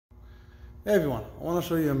Hey everyone, I want to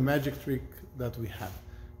show you a magic trick that we have.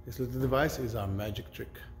 This little device is our magic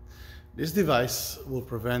trick. This device will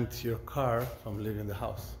prevent your car from leaving the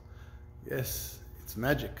house. Yes, it's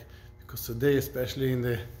magic, because today, especially in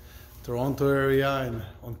the Toronto area and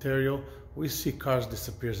Ontario, we see cars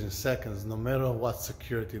disappear in seconds, no matter what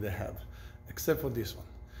security they have, except for this one.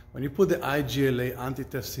 When you put the IGLA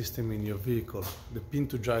Anti-Theft System in your vehicle, the pin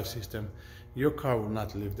to drive system, your car will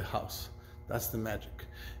not leave the house. That's the magic.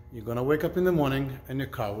 You're gonna wake up in the morning and your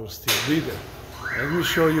car will still be there. Let me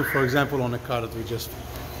show you, for example, on a car that we just found.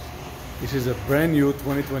 This is a brand new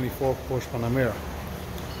 2024 Porsche Panamera.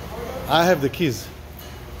 I have the keys.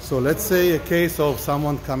 So let's say a case of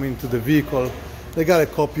someone coming to the vehicle, they got a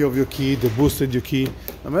copy of your key, they boosted your key.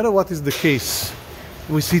 No matter what is the case,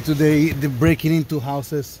 we see today they're breaking into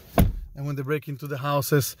houses. And when they break into the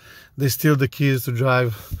houses, they steal the keys to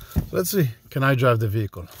drive. So let's see, can I drive the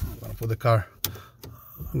vehicle? I'm gonna put the car.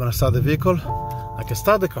 I'm gonna start the vehicle. I can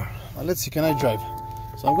start the car. Now let's see, can I drive?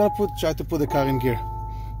 So I'm gonna try to put the car in gear.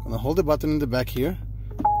 I'm gonna hold the button in the back here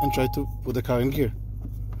and try to put the car in gear.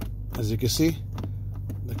 As you can see,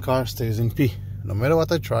 the car stays in P. No matter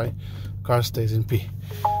what I try, car stays in P.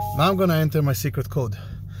 Now I'm gonna enter my secret code.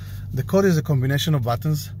 The code is a combination of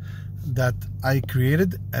buttons that I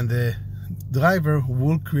created, and the driver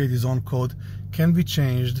will create his own code. Can be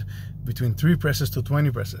changed between 3 presses to 20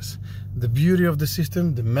 presses. The beauty of the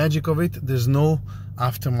system, the magic of it, there's no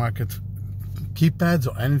aftermarket keypads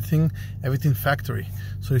or anything, everything factory.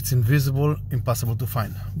 So it's invisible, impossible to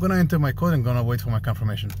find. I'm gonna enter my code and gonna wait for my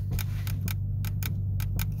confirmation.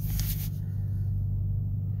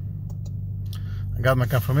 I got my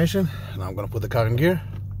confirmation. Now I'm gonna put the car in gear.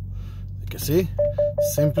 You can see,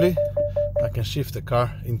 simply, I can shift the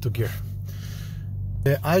car into gear.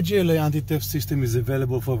 The IGLA Anti-Theft System is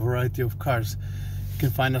available for a variety of cars. You can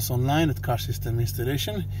find us online at Car System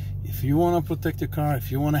Installation. If you want to protect your car,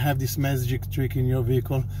 if you want to have this magic trick in your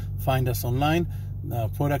vehicle, find us online. The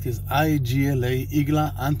product is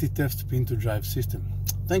IGLA Anti-Theft Pin to Drive System.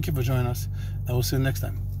 Thank you for joining us. I will see you next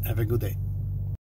time. Have a good day.